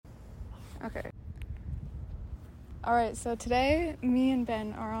Okay. Alright, so today, me and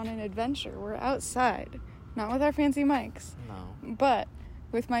Ben are on an adventure. We're outside. Not with our fancy mics. No. But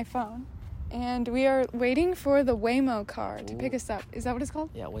with my phone. And we are waiting for the Waymo car to pick us up. Is that what it's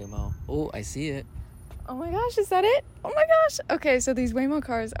called? Yeah, Waymo. Oh, I see it. Oh my gosh, is that it? Oh my gosh. Okay, so these Waymo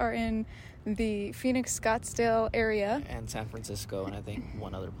cars are in the Phoenix, Scottsdale area. And San Francisco, and I think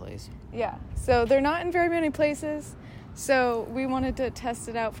one other place. Yeah, so they're not in very many places. So we wanted to test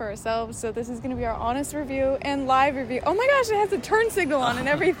it out for ourselves. So this is going to be our honest review and live review. Oh my gosh, it has a turn signal on and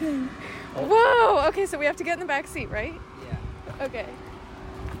everything. Whoa. Okay, so we have to get in the back seat, right? Yeah. Okay.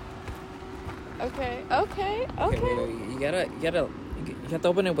 Wait, you have to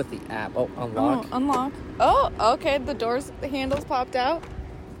open it with the app. Oh, unlock. Oh, unlock. Oh, okay, the handles popped out.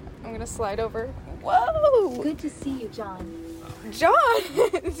 I'm going to slide over. Whoa. Good to see you, John. John!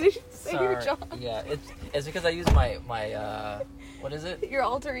 Did you say you're John? Yeah, it's because I use my what is it? Your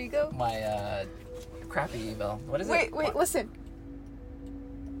alter ego? My crappy email. What is it? Wait, listen.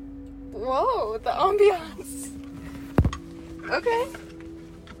 Whoa, the ambiance. Okay.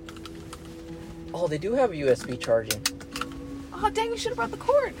 Oh, they do have USB charging. Oh, dang, you should have brought the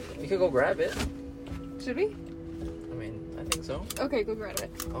cord. We could go grab it. Should we? I mean, I think so. Okay, go grab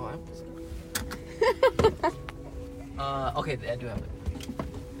it. Oh, okay, I do have it.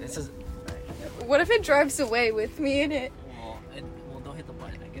 This is... What if it drives away with me in it? Well, don't hit the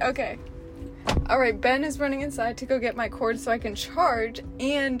button, I guess. Okay. Alright, Ben is running inside to go get my cord so I can charge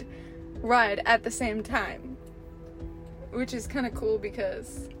and ride at the same time. Which is kind of cool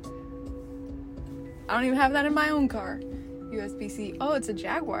because I don't even have that in my own car. USB-C. Oh, it's a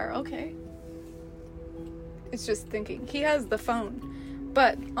Jaguar. Okay. It's just thinking. He has the phone.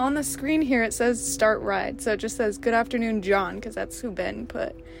 But on the screen here, it says start ride. So it just says, good afternoon, John, because that's who Ben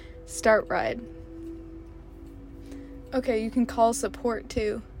put. Start ride. Okay, you can call support,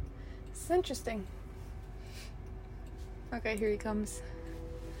 too. This is interesting. Okay, here he comes.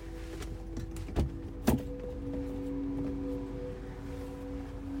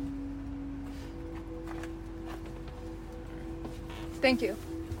 Thank you.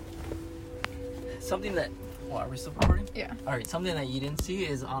 Something that... What, are we still recording? Yeah. Alright, something that you didn't see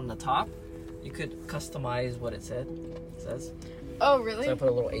is on the top. You could customize what it says. Oh, really? So I put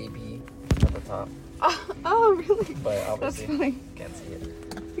a little AB at the top. Oh, really? But obviously, That's funny. Can't see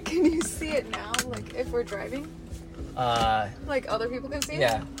it. Can you see it now? Like, if we're driving? Like, other people can see it?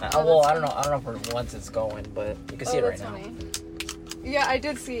 Yeah. Oh, I don't know for once it's going, but you can see it right now. Funny. Yeah, I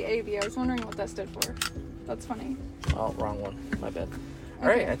did see AB. I was wondering what that stood for. That's funny. Oh, wrong one. My bad. Okay.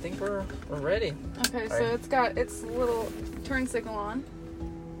 Alright, I think we're ready. Okay, so Alright. it's got its little turn signal on.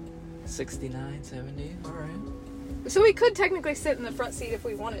 69, 70. Alright. So we could technically sit in the front seat if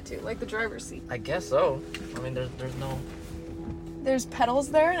we wanted to, like the driver's seat. I guess so. I mean, there's no... There's pedals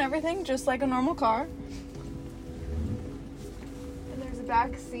there and everything, just like a normal car. And there's a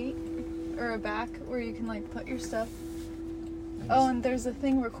back seat, or a back where you can, like, put your stuff. Oh, and there's a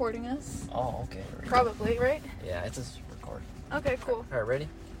thing recording us. Oh, okay. Probably, right? Yeah, it's just record. Okay, cool. Alright, ready?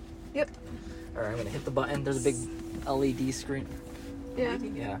 Yep. Alright, I'm gonna hit the button. There's a big LED screen. Yeah.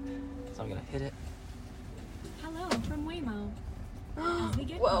 Yeah. So I'm gonna hit it. Hello, from Waymo. As we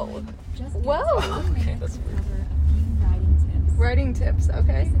get Whoa. going, just Whoa. Okay, that's weird. cover a few riding tips. Writing tips,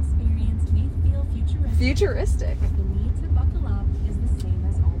 okay. This experience may feel futuristic. Futuristic. But the need to buckle up is the same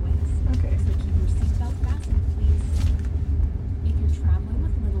as always. Okay. So keep your seatbelt fastened, please. If you're traveling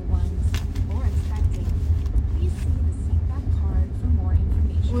with little ones or expecting, please see the seatback card for more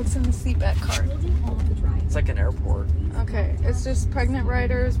information. What's in the seatback card? We'll do all the driving. It's like an airport. Okay, it's just pregnant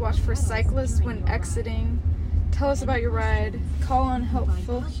riders, watch for cyclists when exiting, tell us about your ride, call on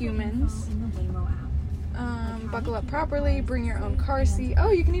helpful humans, In the Waymo app. buckle up properly, bring your own car seat.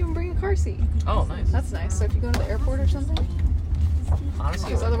 Oh, you can even bring a car seat. Oh, nice. That's nice. So if you go to the airport or something, Honestly,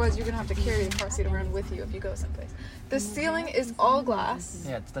 because otherwise you're gonna have to carry the car seat around with you if you go someplace. The ceiling is all glass,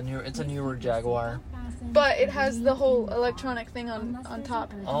 yeah, it's a newer Jaguar. but it has the whole electronic thing on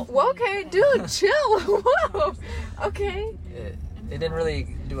top. Oh. Well, okay, dude, chill. Whoa. Okay. It didn't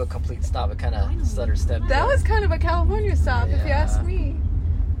really do a complete stop. It kind of stutter stepped. That was kind of a California stop, if you Yeah. ask me.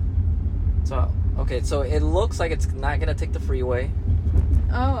 So okay, so it looks like it's not gonna take the freeway.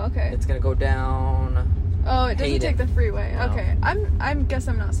 Oh, okay. It's gonna go down. Oh, it doesn't Hate take it. the freeway. No. Okay. I'm guess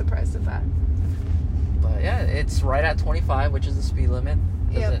I'm not surprised at that. But yeah, it's right at 25, which is the speed limit.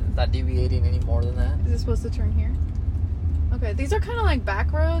 Yep. It's not deviating any more than that. Is it supposed to turn here? Okay, these are kind of like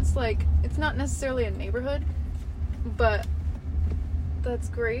back roads. Like, it's not necessarily a neighborhood, but that's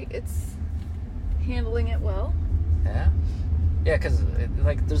great. It's handling it well. Yeah. Yeah, because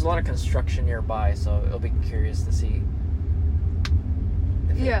like there's a lot of construction nearby, so it'll be curious to see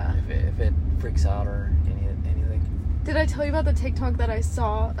If it freaks out or anything. Did I tell you about the TikTok that I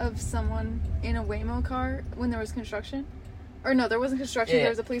saw of someone in a Waymo car when there was construction? Or no, there wasn't construction, there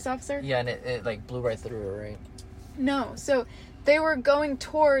was a police officer? Yeah, and it like blew right through it, right? No, so they were going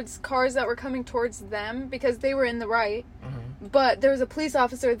towards cars that were coming towards them because they were in the right. Mm-hmm. But there was a police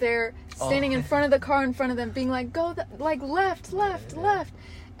officer there standing in front of the car in front of them being like, go, left.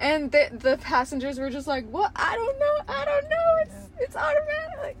 And the passengers were just like, what? I don't know. It's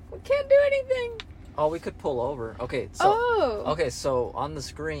automatic. Like, we can't do anything. Oh, we could pull over. Okay, so on the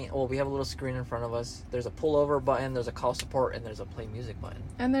screen, we have a little screen in front of us. There's a pull over button, there's a call support, and there's a play music button.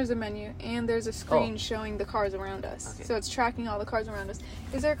 And there's a menu, and there's a screen showing the cars around us. Okay. So it's tracking all the cars around us.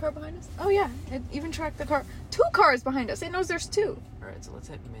 Is there a car behind us? Oh, yeah. It even tracked the car. 2 cars behind us. It knows there's 2. All right, so let's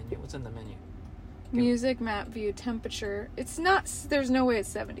hit menu. What's in the menu? Music, map, view, temperature. It's not, there's no way it's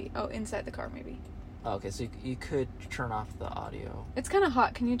 70. Oh, inside the car, maybe. Oh, okay, so you could turn off the audio. It's kind of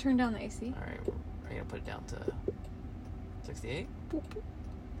hot. Can you turn down the AC? All right, I'm going to put it down to 68. Boop.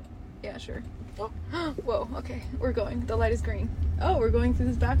 Yeah, sure. Oh. Whoa, okay. We're going. The light is green. Oh, we're going through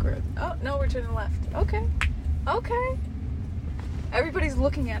this back road. Oh, no, we're turning left. Okay. Everybody's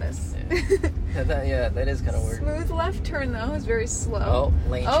looking at us. Yeah, that is kind of weird. Smooth left turn, though, is very slow. Oh,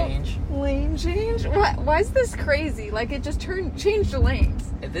 lane change. Lane change? Why is this crazy? Like, it just changed the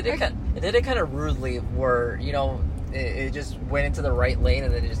lanes. It did it kind of rudely where, it just went into the right lane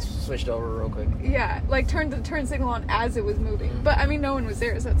and then it just switched over real quick. Yeah, like turned the turn signal on as it was moving. Mm-hmm. But, I mean, no one was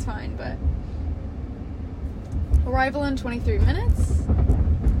there, so that's fine, but... Arrival in 23 minutes.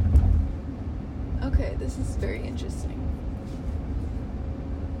 Okay, this is very interesting.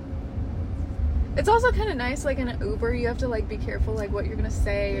 It's also kind of nice, like in an Uber, you have to like be careful like what you're gonna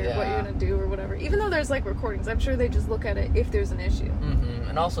say or what you're gonna do or whatever. Even though there's like recordings, I'm sure they just look at it if there's an issue. Mm-hmm.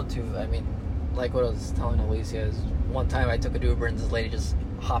 And also too, I mean, like what I was telling Alicia is one time I took an Uber and this lady just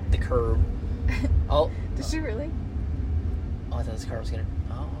hopped the curb. Oh, did she really? Oh, I thought this car was gonna.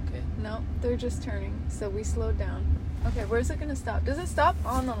 Oh, okay. No, they're just turning, so we slowed down. Okay, where's it gonna stop? Does it stop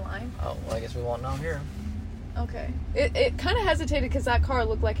on the line? Oh, well, I guess we won't know here. Okay. It kind of hesitated because that car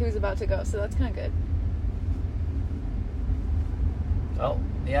looked like he was about to go, so that's kind of good. Oh,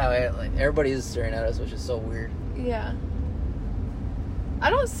 yeah, like everybody is staring at us, which is so weird. Yeah. I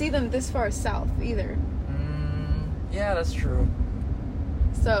don't see them this far south either. Yeah, that's true.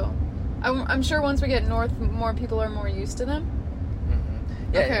 So, I'm sure once we get north, more people are more used to them.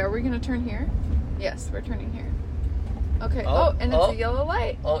 Mm-hmm. Yeah, okay, are we going to turn here? Yes, we're turning here. Okay. Oh, and it's a yellow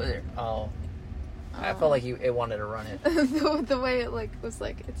light. Oh, there. Oh. I felt like it wanted to run it. the way it was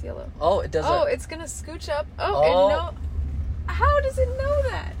like it's yellow. Oh, it does. Oh, it's gonna scooch up. Oh, how does it know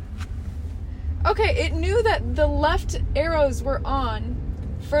that? Okay, it knew that the left arrows were on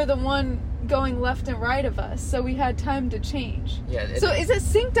for the one going left and right of us, so we had time to change. Yeah. So is it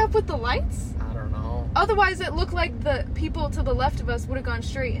synced up with the lights? I don't know. Otherwise, it looked like the people to the left of us would have gone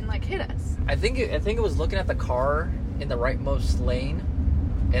straight and like hit us. I think it was looking at the car in the rightmost lane.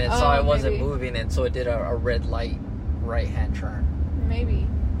 And it saw it wasn't moving, and so it did a red light right-hand turn. Maybe.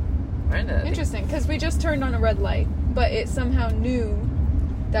 Interesting, because we just turned on a red light, but it somehow knew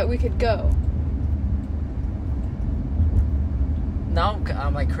that we could go. Now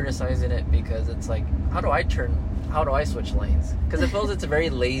I'm like criticizing it because it's like, how do I switch lanes? Because it feels it's a very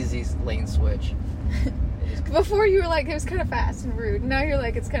lazy lane switch. Before you were like, it was kind of fast and rude. Now you're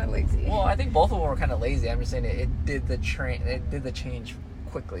like, it's kind of lazy. Well, I think both of them were kind of lazy. I'm just saying it did the change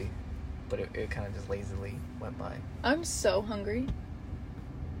quickly, but it kind of just lazily went by. I'm so hungry.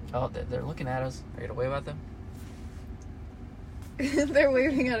 Oh, they're looking at us. Are you gonna wave at them? They're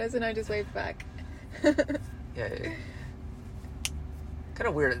waving at us and I just waved back. Yeah. Kind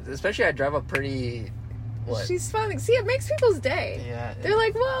of weird, especially I drive a pretty... What? She's smiling. See, it makes people's day. Yeah. They're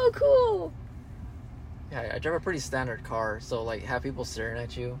like, whoa, cool. Yeah, I drive a pretty standard car, so like have people staring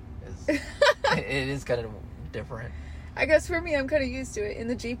at you it is kind of different. I guess for me, I'm kind of used to it. In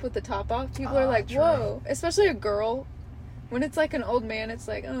the Jeep with the top off, people are like, whoa. Especially a girl. When it's like an old man, it's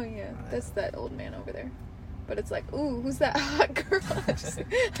like, oh yeah, that's that old man over there. But it's like, ooh, who's that hot girl? I'm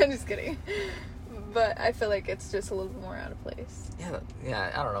just kidding. But I feel like it's just a little bit more out of place.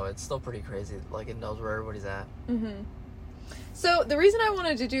 Yeah, I don't know. It's still pretty crazy. Like, it knows where everybody's at. Mm-hmm. So, the reason I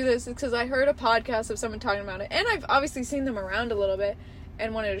wanted to do this is because I heard a podcast of someone talking about it. And I've obviously seen them around a little bit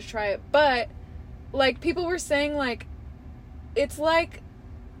and wanted to try it. But, like, people were saying, like, it's like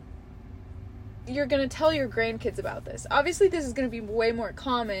you're going to tell your grandkids about this. Obviously, this is going to be way more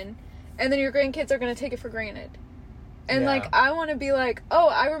common. And then your grandkids are going to take it for granted. And, like, I want to be like, oh,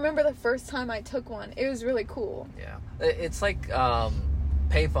 I remember the first time I took one. It was really cool. Yeah. It's like,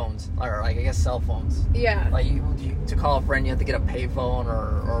 payphones, or like I guess cell phones. Yeah. Like you to call a friend, you have to get a payphone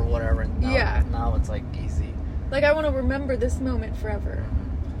or whatever. And now it's like easy. Like I want to remember this moment forever.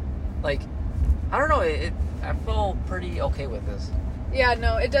 Like, I don't know. I feel pretty okay with this. Yeah,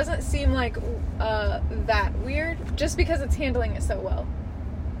 no, it doesn't seem like that weird, just because it's handling it so well.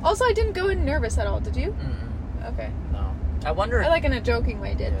 Also, I didn't go in nervous at all. Did you? Mm-mm. Okay. No. I wonder. I like in a joking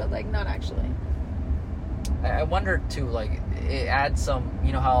way did, but like not actually. I wonder too. Like it adds some.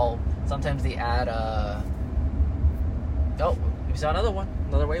 You know how sometimes they add. Oh, we saw another one,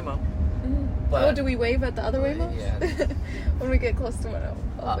 another Waymo. Mm-hmm. But, do we wave at the other Waymos? Yeah. When we get close to one,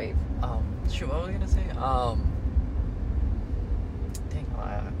 I'll wave. Shoot, what was I gonna say? Dang,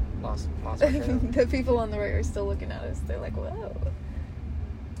 I lost my train of- The people on the right are still looking at us. They're like, whoa.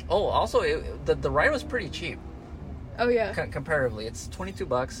 Oh, also, the ride was pretty cheap. Oh, yeah. Comparatively, it's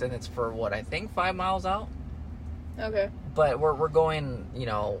 $22, and it's for what I think 5 miles out. Okay. But we're going,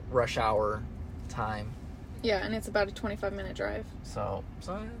 rush hour time. Yeah, and it's about a 25-minute drive. So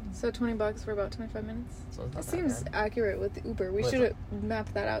 $20 for about 25 minutes. So it seems accurate with Uber. We should have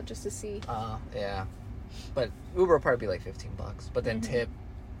mapped that out just to see. Yeah. But Uber will probably be like $15, but then tip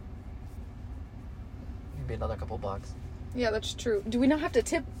maybe another couple bucks. Yeah, that's true. Do we not have to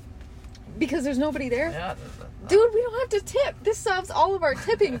tip because there's nobody there? Yeah. Dude, we don't have to tip. This solves all of our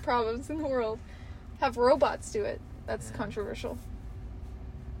tipping problems in the world. Have robots do it. That's controversial.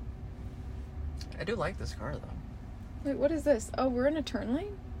 I do like this car, though. Wait, what is this? Oh, we're in a turn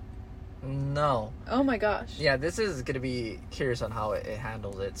lane? No. Oh, my gosh. Yeah, this is going to be curious on how it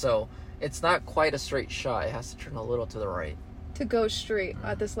handles it. So, it's not quite a straight shot. It has to turn a little to the right. To go straight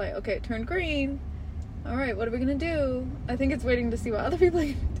at this light. Okay, turn green. All right, what are we going to do? I think it's waiting to see what other people are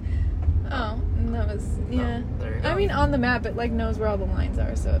going to do. Oh, and that was, yeah. Oh, there you go. I mean, on the map, it, like, knows where all the lines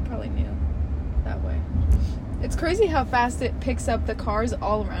are, so it probably knew that way. It's crazy how fast it picks up the cars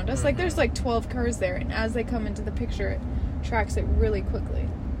all around us. Mm-hmm. Like, there's, like, 12 cars there, and as they come into the picture, it tracks it really quickly.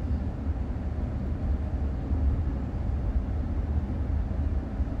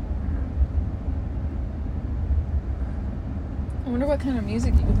 I wonder what kind of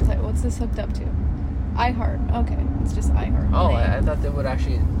music you can play. What's this hooked up to? iHeart. Okay, it's just iHeart. Oh, I thought they would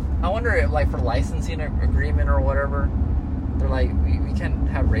actually... I wonder if, like, for licensing agreement or whatever, they're like, we can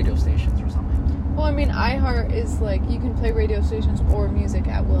have radio stations or something. Well, I mean, iHeart is like, you can play radio stations or music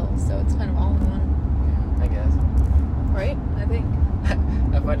at will, so it's kind of all in one. I guess. Right? I think.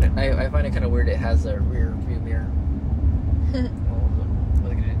 I find it kind of weird it has a rear view mirror.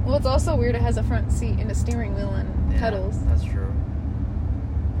 Well, it's also weird it has a front seat and a steering wheel and pedals. That's true.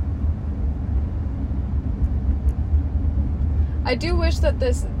 I do wish that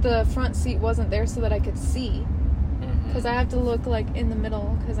the front seat wasn't there so that I could see. Because I have to look, like, in the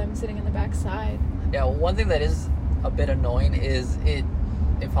middle because I'm sitting in the back side. Yeah, one thing that is a bit annoying is it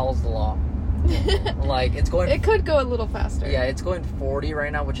follows the law. Like, it's going... It could go a little faster. Yeah, it's going 40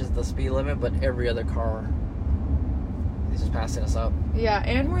 right now, which is the speed limit, but every other car is just passing us up. Yeah,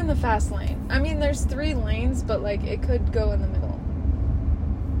 and we're in the fast lane. I mean, there's 3 lanes, but, like, it could go in the middle.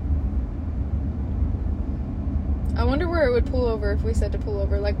 I wonder where it would pull over if we said to pull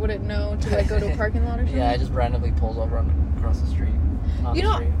over. Like, would it know to, like, go to a parking lot or something? Yeah, it just randomly pulls over across the street.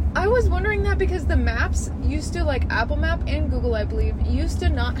 I was wondering that because the maps used to, like, Apple Map and Google, I believe, used to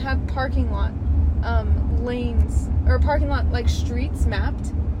not have parking lot lanes, or parking lot, like, streets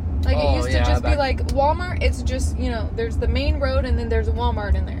mapped. Like, it used to just be, like, Walmart, it's just, there's the main road and then there's a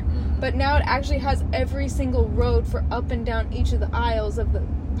Walmart in there. But now it actually has every single road for up and down each of the aisles of the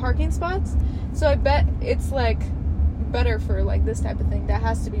parking spots. So I bet it's, like... better for like this type of thing that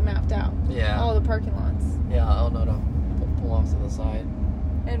has to be mapped out. Yeah. All the parking lots. Yeah, I'll know to pull off to the side.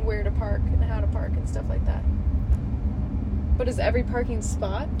 And where to park and how to park and stuff like that. But is every parking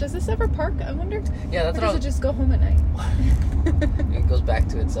spot? Does this ever park? I wonder. Yeah, that's or does it just go home at night? It goes back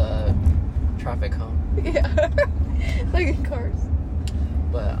to its traffic home. Yeah. Like in cars.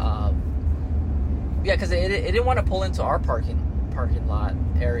 But yeah, because it didn't want to pull into our parking lot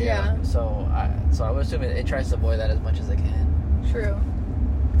area. Yeah. So I would assume it tries to avoid that as much as it can. True.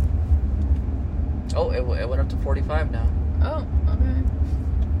 Oh, it went up to 45 now. Oh, okay.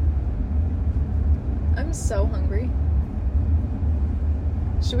 I'm so hungry.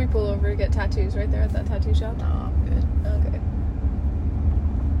 Should we pull over to get tattoos right there at that tattoo shop? No, I'm good. Okay.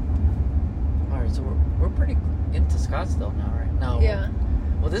 Alright, so we're pretty into Scottsdale now, right? No. Yeah.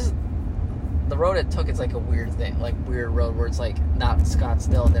 Well, this is... The road it took is like a weird thing, like weird road where it's like not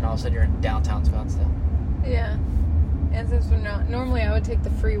Scottsdale and then all of a sudden you're in downtown Scottsdale. Yeah. And since we're not... Normally I would take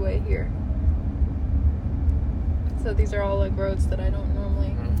the freeway here. So these are all like roads that I don't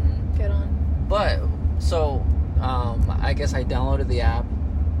normally get on. But, so, I guess I downloaded the app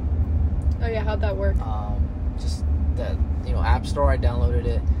Oh yeah, how'd that work? Just that, App Store. I downloaded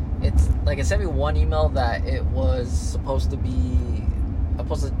it. It's like it sent me one email that it was supposed to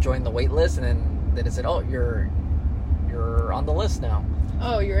join the wait list, and then it said, "Oh, you're on the list now."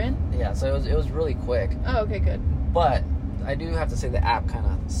 Oh, you're in? Yeah, so it was really quick. Oh, okay, good. But I do have to say the app kind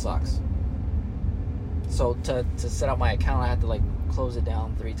of sucks. So to set up my account, I had to like close it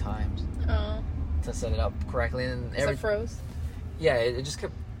down 3 times to set it up correctly, and it froze. Yeah, it just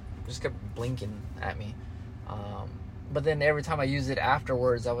kept blinking at me. But then every time I use it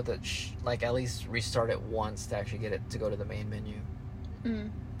afterwards, I would at least restart it once to actually get it to go to the main menu.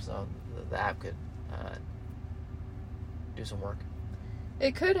 So the app could do some work.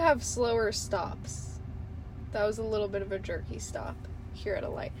 It could have slower stops. That was a little bit of a jerky stop here at a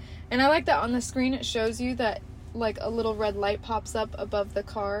light. And I like that on the screen it shows you that like a little red light pops up above the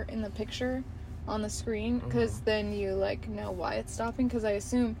car in the picture on the screen, because then you like know why it's stopping, because I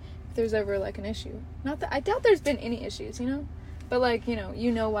assume if there's ever like an issue. Not that I doubt there's been any issues, but like, you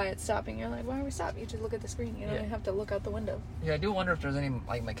know why it's stopping. You're like, why are we stopping? You just look at the screen. You don't even have to look out the window. Yeah, I do wonder if there's any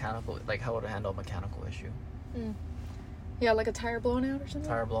like mechanical, like how would it handle a mechanical issue. Yeah, like a tire blowing out or something?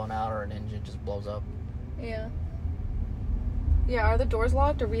 Tire blowing out, or an engine just blows up. Yeah. Yeah, are the doors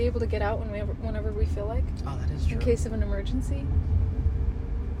locked? Are we able to get out whenever we feel like? Oh, that is true. In case of an emergency?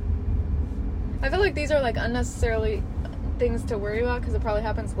 I feel like these are like unnecessarily things to worry about, because it probably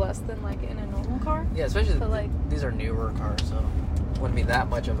happens less than like in a normal car. Yeah, especially like, these are newer cars, so it wouldn't be that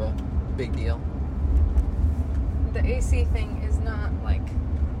much of a big deal. The AC thing is not like,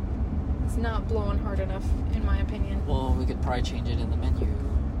 it's not blowing hard enough, in my opinion. Well, we could probably change it in the menu.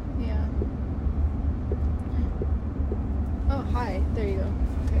 Yeah. Oh, hi. There you go.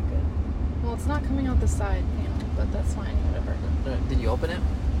 Okay, good. Well, it's not coming out the side panel, but that's fine. Whatever. Did you open it?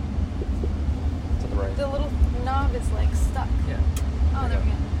 To the right. The little knob is like stuck. Yeah. Oh, there we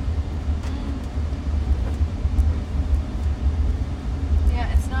go.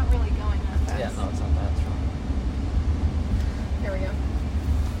 Yeah, it's not really going that fast. Yeah, no, it's not that strong. There we go.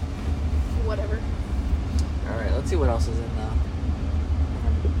 Whatever. Alright, let's see what else is in the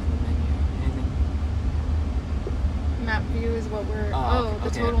menu. Anything? Map view is what we're... the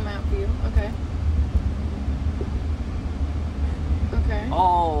okay. total map view. Okay. Okay.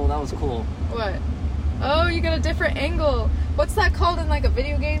 Oh, that was cool. What? Oh, you got a different angle. What's that called in like a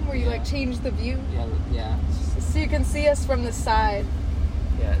video game where you like change the view? Yeah. So you can see us from the side.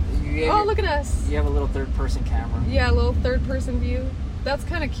 Yeah. Look at us. You have a little third-person camera. Yeah, a little third-person view. That's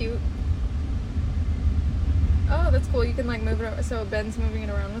kind of cute. Oh, that's cool. You can like move it. So Ben's moving it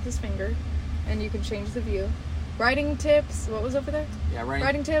around with his finger, and you can change the view. Riding tips. What was over there? Yeah,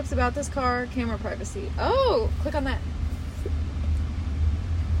 riding tips about this car. Camera privacy. Oh, click on that.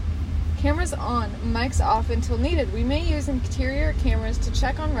 Cameras on, mics off until needed. We may use interior cameras to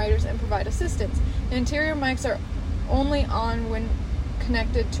check on riders and provide assistance. The interior mics are only on when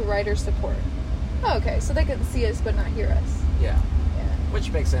connected to rider support. Oh, okay, so they can see us but not hear us. Yeah.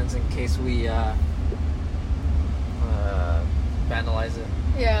 Which makes sense in case we vandalize it.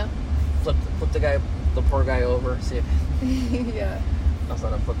 Yeah. Flip the poor guy over. See if yeah. knows how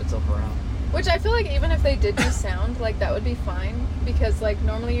to flip itself around. Which I feel like even if they did do sound, like that would be fine, because like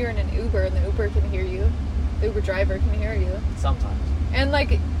normally you're in an Uber and the Uber can hear you. The Uber driver can hear you. Sometimes. And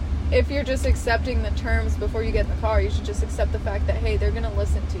like, if you're just accepting the terms before you get in the car, you should just accept the fact that, hey, they're going to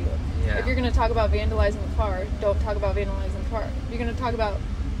listen to you. Yeah. If you're going to talk about vandalizing the car, don't talk about vandalizing the car. If you're going to talk about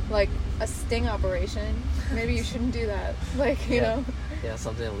like a sting operation, maybe you shouldn't do that. Like, you know. Yeah,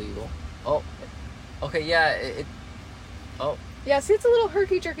 something illegal. Oh. Okay, yeah, oh. Yeah, see, it's a little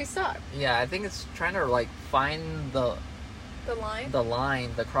herky-jerky stop. Yeah, I think it's trying to, like, find the line?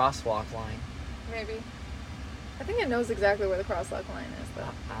 The crosswalk line. Maybe. I think it knows exactly where the crosswalk line is, though.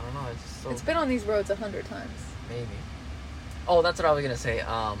 I don't know, it's been on these roads 100 times. Maybe. Oh, that's what I was gonna say.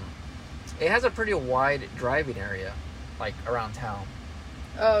 It has a pretty wide driving area, like, around town.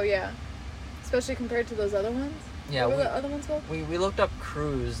 Oh, yeah. Especially compared to those other ones? Yeah. What were the other ones called? We looked up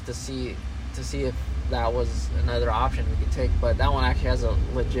Cruise to see if that was another option we could take, but that one actually has a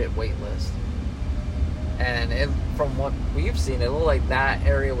legit wait list. And from what we've seen, it looked like that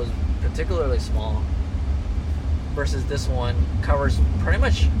area was particularly small, versus this one covers pretty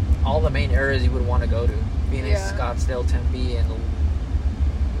much all the main areas you would want to go to. Phoenix, Scottsdale, Tempe, and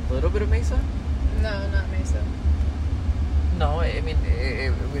a little bit of Mesa? No, not Mesa. No, I mean,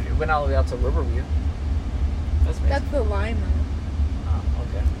 it went all the way out to Riverview. That's Mesa. That's the line, though. Oh,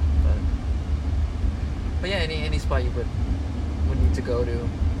 okay. But yeah, any spot you would need to go to.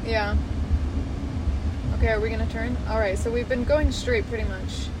 Yeah. Okay, are we gonna turn? Alright, so we've been going straight pretty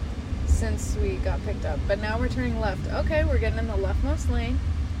much since we got picked up, but now we're turning left. Okay, we're getting in the leftmost lane.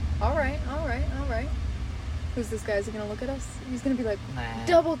 All right. Who's this guy? Is he gonna look at us? He's gonna be like, Nah.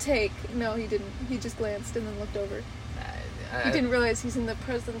 double take. No, he didn't. He just glanced and then looked over. He didn't realize he's in the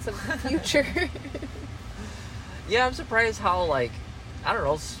presence of the future. Yeah, I'm surprised how, like, I don't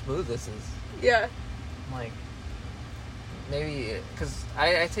know, smooth this is. Yeah. Like, maybe, because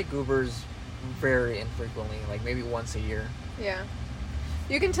I take Ubers very infrequently, like maybe once a year. Yeah.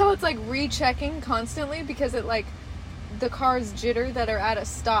 You can tell it's like rechecking constantly because it like the cars jitter that are at a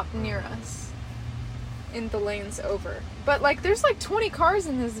stop near us in the lanes over. But like there's like 20 cars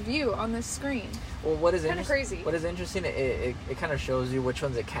in this view on this screen. Well, what is kind of crazy. What is interesting, it kind of shows you which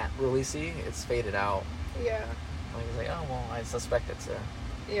ones it can't really see. It's faded out. Yeah. Like, it's like, oh, well, I suspect it's there.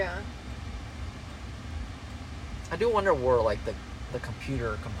 Yeah. I do wonder where, like, the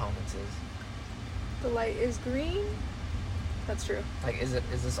computer components is. The light is green? That's true. Like, is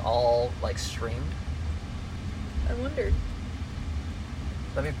this all, like, streamed? I wondered.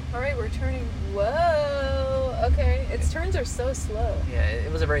 Let me... Alright, we're turning. Whoa! Okay, its turns are so slow. Yeah, it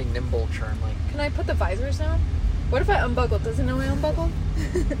was a very nimble turn, like... Can I put the visors down? What if I unbuckle? Does it know I unbuckled?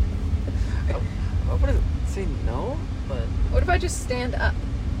 What does it say? No? But... What if I just stand up?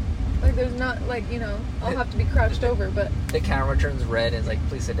 Like, there's not, like, you know, I'll have to be crouched over, but... The camera turns red and it's like,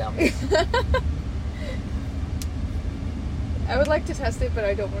 please sit down, please. I would like to test it, but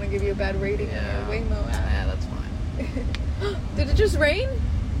I don't want to give you a bad rating on your Waymo app. Yeah, that's fine. Did it just rain?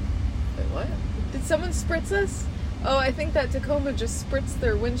 Wait, what? Did someone spritz us? Oh, I think that Tacoma just spritzed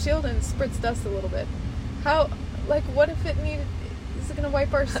their windshield and spritzed us a little bit. How, like, what if it needed... Is it going to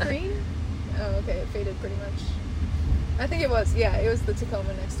wipe our screen? Oh, okay, it faded pretty much. I think it was. Yeah, it was the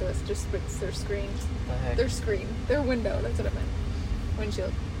Tacoma next to us. Just spritzed their screen. What the heck? Their screen. Their window. That's what I meant.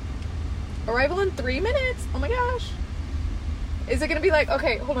 Windshield. Arrival in 3 minutes. Oh my gosh. Is it going to be like...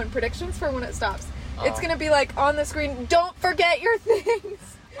 Okay, hold on. Predictions for when it stops. It's going to be like on the screen, don't forget your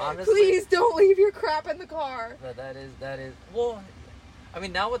things. Honestly, please don't leave your crap in the car. That is... Well, I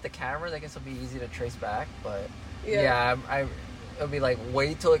mean, now with the cameras, I guess it'll be easy to trace back, but... Yeah, it'll be like,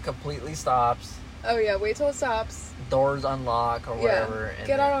 wait till it completely stops. Oh, yeah, wait till it stops. Doors unlock or whatever. And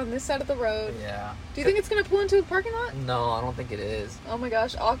get out on this side of the road. Yeah. Do you think it's going to pull into a parking lot? No, I don't think it is. Oh my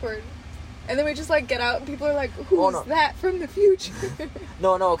gosh, awkward. And then we just, like, get out and people are like, who's that from the future?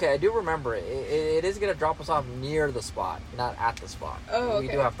 No, okay, I do remember it. It is going to drop us off near the spot, not at the spot. Oh, okay.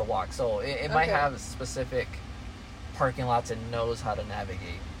 We do have to walk. So it might have specific parking lots and knows how to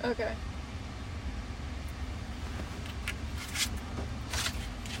navigate. Okay.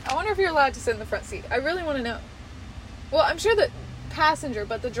 I wonder if you're allowed to sit in the front seat. I really want to know. Well, I'm sure the passenger,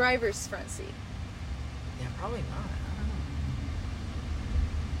 but the driver's front seat. Yeah, probably not. I don't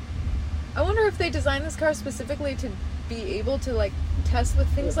know. I wonder if they designed this car specifically to be able to, like, test with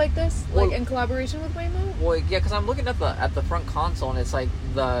things like this, like in collaboration with Waymo. Well, yeah, because I'm looking at the front console and it's like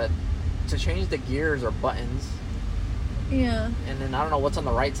to change the gears or buttons. Yeah. And then I don't know what's on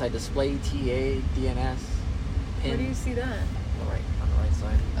the right side. Display, TA, DNS, pin. Where do you see that? On the right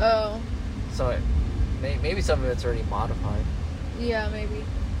side. Oh. So maybe some of it's already modified. Yeah, maybe.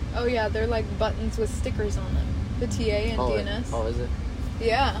 Oh yeah, they're like buttons with stickers on them. The TA and DNS. Oh, is it?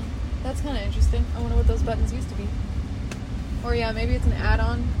 Yeah. That's kind of interesting. I wonder what those buttons used to be. Or yeah, maybe it's an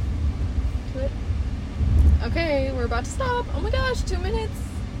add-on to it. Okay, we're about to stop. Oh my gosh, 2 minutes.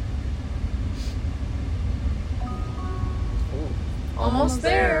 Ooh, almost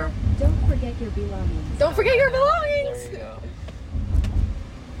there. Don't forget your belongings. Don't forget your belongings. There you go.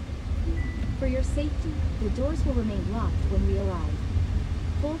 For your safety, the doors will remain locked when we arrive.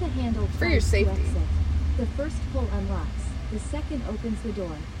 Pull the handle For your twice to safety. exit. The first pull unlocks. The second opens the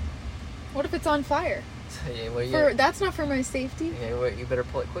door. What if it's on fire? Yeah, well, That's not for my safety. Yeah, well, you better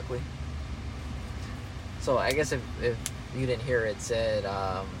pull it quickly. So I guess if you didn't hear it, said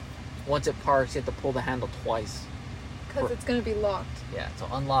once it parks, you have to pull the handle twice. Because it's going to be locked. Yeah, so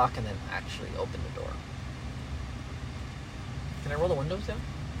unlock and then actually open the door. Can I roll the windows down?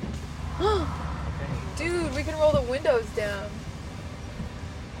 Okay. Dude, we can roll the windows down.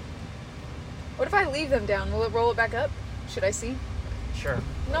 What if I leave them down? Will it roll it back up? Should I see? Sure.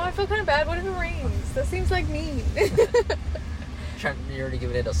 No, I feel kind of bad. What if it rains? That seems like mean. You're already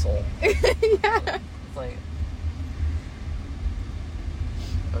giving it a soul. Yeah. It's like...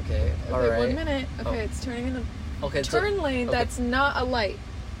 Okay, alright. 1 minute. Okay, it's turning in the turn lane. Okay. That's not a light.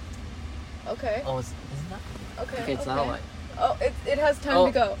 Okay. Oh, isn't that? Okay. It's not a light. Oh, it has time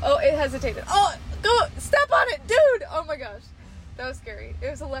to go. Oh, it hesitated. Oh, go! Step on it, dude! Oh my gosh, that was scary. It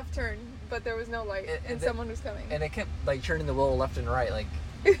was a left turn, but there was no light, and someone was coming. And it kept like turning the wheel left and right, like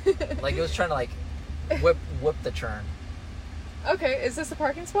like it was trying to like whip the turn. Okay, is this a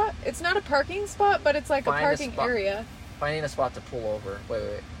parking spot? It's not a parking spot, but it's like a parking area. Finding a spot to pull over.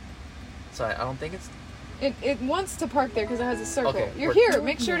 Wait. So I don't think it's... It wants to park there because it has a circle. Okay, You're we're- here.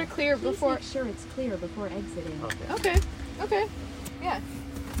 Make sure to clear Please before... make sure it's clear before exiting. Okay. Okay. Yeah.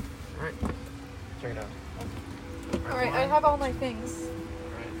 Alright. Check it out. Alright, I have all my things.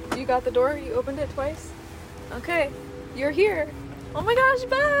 Alright. You got the door? You opened it twice? Okay. You're here. Oh my gosh,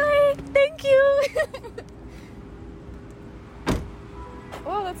 bye! Thank you!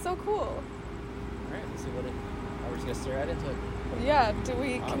 Wow, that's so cool. Alright, let's see what it... We're just gonna stare right into it. Yeah,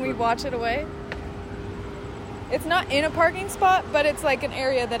 can we watch it away? It's not in a parking spot, but it's like an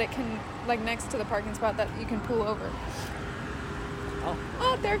area that it can, like next to the parking spot that you can pull over.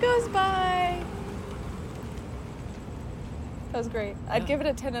 Oh, there goes by. That was great. I'd give it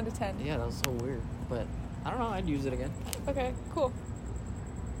a 10 out of 10. Yeah, that was so weird. But, I don't know, I'd use it again. Okay, cool.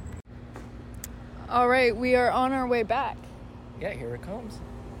 All right, we are on our way back. Yeah, here it comes.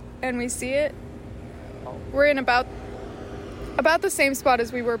 And we see it. Oh. We're in about the same spot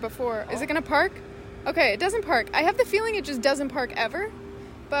as we were before. Is it gonna park? Okay, it doesn't park. I have the feeling it just doesn't park ever.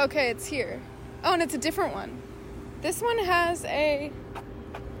 But okay, it's here. Oh, and it's a different one. This one has a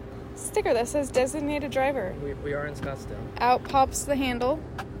sticker that says designated driver. We are in Scottsdale. Out pops the handle.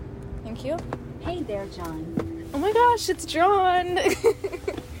 Thank you. Hey there, John. Oh my gosh, it's John.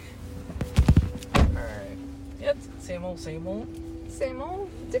 Alright. Yeah, it's same old, same old. Same old,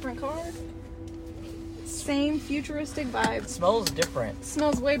 different car. Same futuristic vibes. It smells different.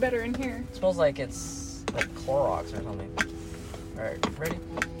 Smells way better in here. It smells like it's like Clorox or something. Alright, ready?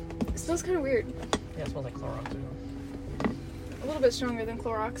 It smells kind of weird. Yeah, it smells like Clorox or something. A little bit stronger than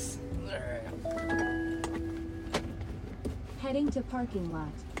Clorox. Alright. Heading to parking lot.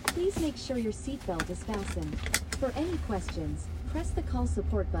 Please make sure your seatbelt is fastened. For any questions, press the call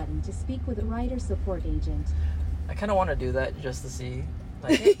support button to speak with a rider support agent. I kind of want to do that just to see.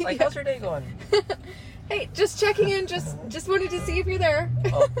 Like, hey, like how's your day going? Hey, just checking in. Just wanted to see if you're there.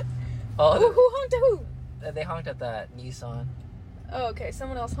 Oh, Who honked at who? they honked at that Nissan. Oh, okay.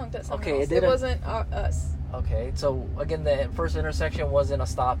 Someone else honked at someone Okay, else. it It didn't- wasn't us. Okay, so again, the first intersection wasn't a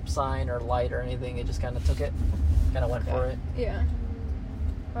stop sign or light or anything. It just kind of took it, kind of went for it. Yeah.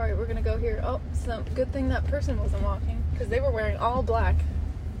 All right, we're gonna go here. Oh, so good thing that person wasn't walking because they were wearing all black.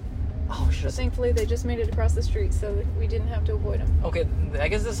 Oh, should But have. thankfully, they just made it across the street, so that we didn't have to avoid them. Okay, I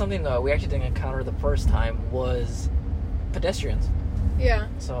guess this is something that we actually didn't encounter the first time was pedestrians. Yeah.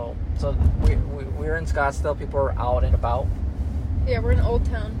 So we're in Scottsdale. People are out and about. Yeah, we're in Old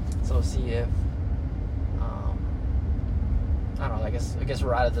Town. So see if I don't know. I guess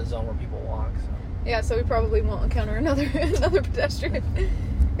we're out of the zone where people walk. So. Yeah, so we probably won't encounter another pedestrian.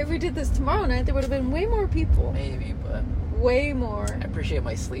 If we did this tomorrow night, there would have been way more people. Maybe, but Way more. I appreciate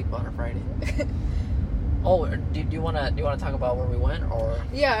my sleep on a Friday. Oh, do you wanna talk about where we went, or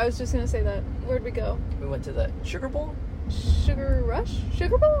Yeah, I was just gonna say that. Where'd we go? we went to the Sugar Bowl? Sugar Rush?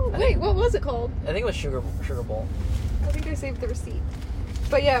 Sugar Bowl? I Wait, think- what was it called? I think it was Sugar Bowl. I think I saved the receipt.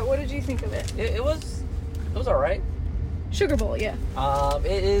 But yeah, what did you think of it? It was all right. Sugar Bowl, yeah.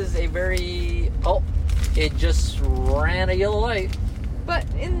 It is a very it just ran a yellow light. But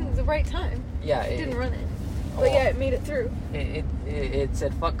in the right time. Yeah, It didn't run it. But oh. yeah, it made it through. It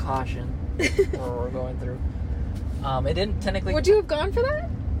said fuck caution where we're going through. It didn't technically. Would you have gone for that?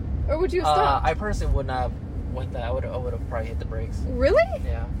 Or would you have stopped? I personally would not have went that. I would have probably hit the brakes. Really?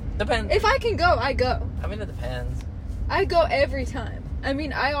 Yeah, depends. If I can go, I go. I mean, it depends. I go every time. I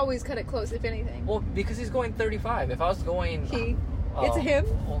mean, I always cut it close, if anything. Well, because he's going 35. If I was going, It's him?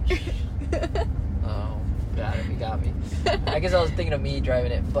 Oh, got it. You got me. I guess I was thinking of me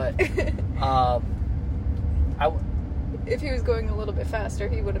driving it, but If he was going a little bit faster,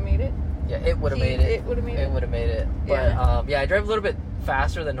 he would have made it. yeah, it would have made it. It would have made It it. would have made it. But Yeah. I drive a little bit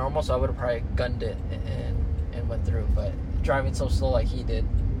faster than normal, so I would have probably gunned it and went through. But driving so slow like he did,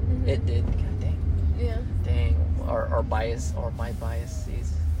 it did. God dang. Yeah. Dang. Our bias or my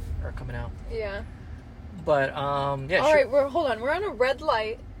biases are coming out. Yeah. But yeah. All right, hold on. We're on a red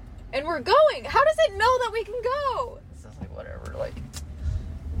light, and we're going. How does it know that we can go? It's just like whatever. Like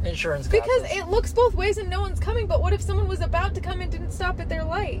insurance. got Because this. it looks both ways and no one's coming. But what if someone was about to come and didn't stop at their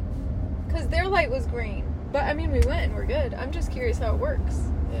light? Because their light was green. But I mean, we went and we're good. I'm just curious how it works.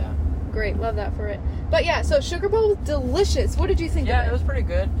 Yeah. Great, love that for it. But yeah, so Sugar Bowl was delicious. What did you think Yeah, of it? it was pretty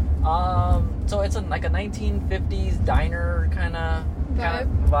good. So it's like a 1950s diner kind of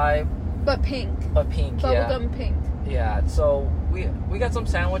vibe, But pink. but pink. Yeah. Bubblegum pink. Yeah. So we got some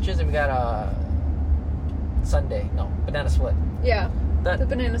sandwiches and we got a banana split. Yeah. That The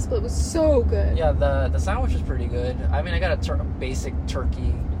banana split was so good. yeah, the sandwich was pretty good. I mean, I got a basic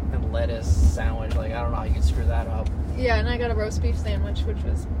turkey and lettuce sandwich. Like I don't know how you can screw that up. Yeah, and I got a roast beef sandwich, which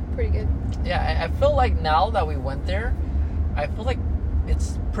was pretty good. Yeah, I feel like now that we went there, I feel like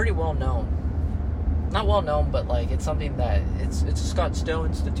it's pretty well known. Not well known, but like it's something that it's a Scottsdale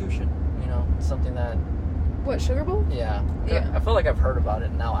institution. You know, it's something that. What, Sugar Bowl? Yeah. Yeah. I feel like I've heard about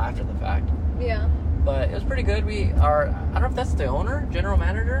it now after the fact. Yeah. But it was pretty good. I don't know if that's the owner, general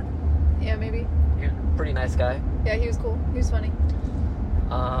manager. Yeah, maybe. He's a pretty nice guy. Yeah, he was cool. He was funny.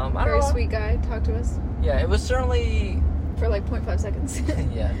 I don't Very know. sweet guy. Talked to us Yeah, it was certainly. for like 0.5 seconds.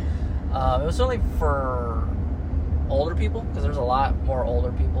 Yeah. It was certainly for older people because there's a lot more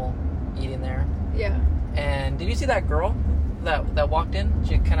older people eating there. Yeah. And did you see that girl that walked in?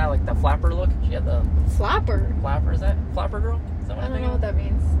 She kind of like the flapper look. She had the Flapper. flapper. Is that flapper girl? Is that what I I'm don't know thinking what that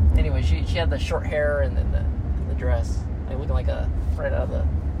means. of? Anyway, she had the short hair and then the dress, like looking like a right out of the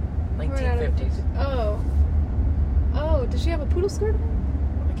 1950s. Oh, does she have a poodle skirt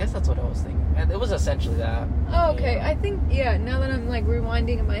on? I guess that's what I was thinking. And it was essentially that. Oh, okay. Yeah. I think, now that I'm like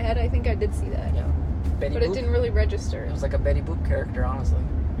rewinding in my head, I think I did see that. Yeah. Betty But Boop. it didn't really register. It was like a Betty Boop character, honestly.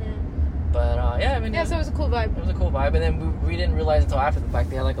 Mm. But yeah, I mean. Yeah, so it was a cool vibe. It was a cool vibe, and then we didn't realize until after the fact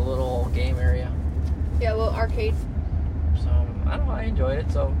they had like a little game area. Yeah, a little arcade. So I don't know, I enjoyed it.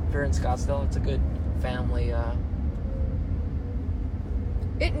 So if you're in Scottsdale, it's a good family.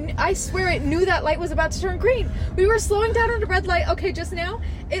 I swear it knew that light was about to turn green. We were slowing down at a red light. Okay, just now,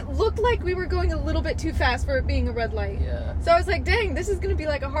 it looked like we were going a little bit too fast for it being a red light. Yeah. So I was like, dang, this is going to be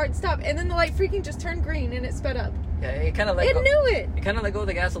like a hard stop. And then the light freaking just turned green and it sped up. Yeah, it kind of It knew it. It kind of let go of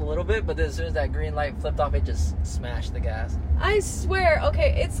the gas a little bit, but then as soon as that green light flipped off, it just smashed the gas. I swear,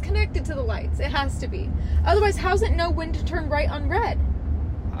 okay, it's connected to the lights. It has to be. Otherwise, how's it know when to turn right on red?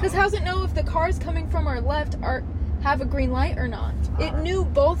 Because how's it know if the cars coming from our left have a green light or not? It knew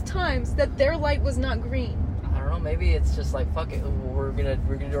both times that their light was not green. I don't know. Maybe it's just like fuck it. We're gonna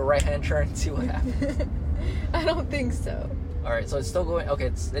do a right hand turn and see what happens. I don't think so. All right, so it's still going. Okay,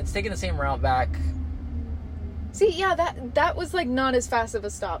 it's taking the same route back. See, yeah, that was like not as fast of a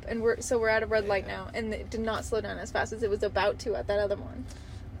stop, and we're at a red light now, and it did not slow down as fast as it was about to at that other one.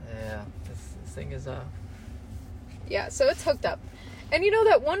 Yeah, this thing is Yeah, so it's hooked up, and you know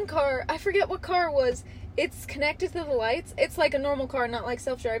that one car, I forget what car it was. It's connected to the lights. It's like a normal car, not like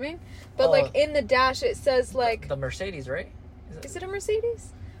self-driving, but like in the dash it says like the Mercedes, right? Is it a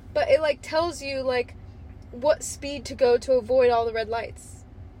Mercedes? But it like tells you like what speed to go to avoid all the red lights.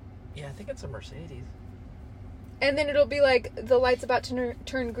 Yeah, I think it's a Mercedes. And then it'll be like the light's about to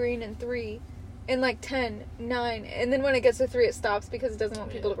turn green in 3, in like 10, 9, and then when it gets to 3 it stops because it doesn't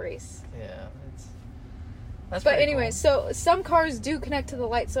want people to race. Yeah, that's But pretty anyway, cool. so some cars do connect to the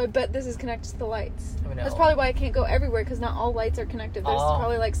lights, so I bet this is connected to the lights. I mean, That's probably why I can't go everywhere, because not all lights are connected. There's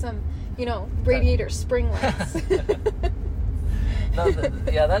probably like some, radiator spring lights. No,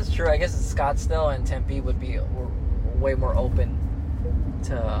 yeah, that's true. I guess Scottsdale and Tempe would be way more open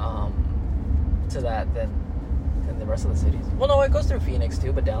to that than the rest of the cities. Well, no, it goes through Phoenix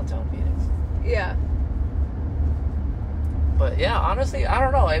too, but downtown Phoenix. Yeah. But yeah, honestly, I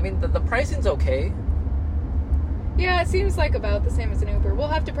don't know. I mean, the pricing's okay. Yeah, it seems like about the same as an Uber. We'll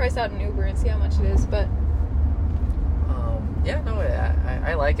have to price out an Uber and see how much it is, but yeah, no,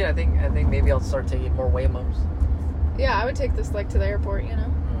 I like it. I think maybe I'll start taking more Waymos. yeah, I would take this like to the airport,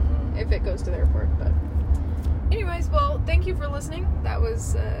 Mm-hmm. if it goes to the airport. But anyways, well, thank you for listening. That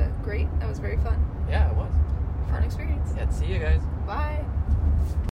was great. That was very fun. Yeah, it was. Fun experience. Yeah, see you guys. Bye.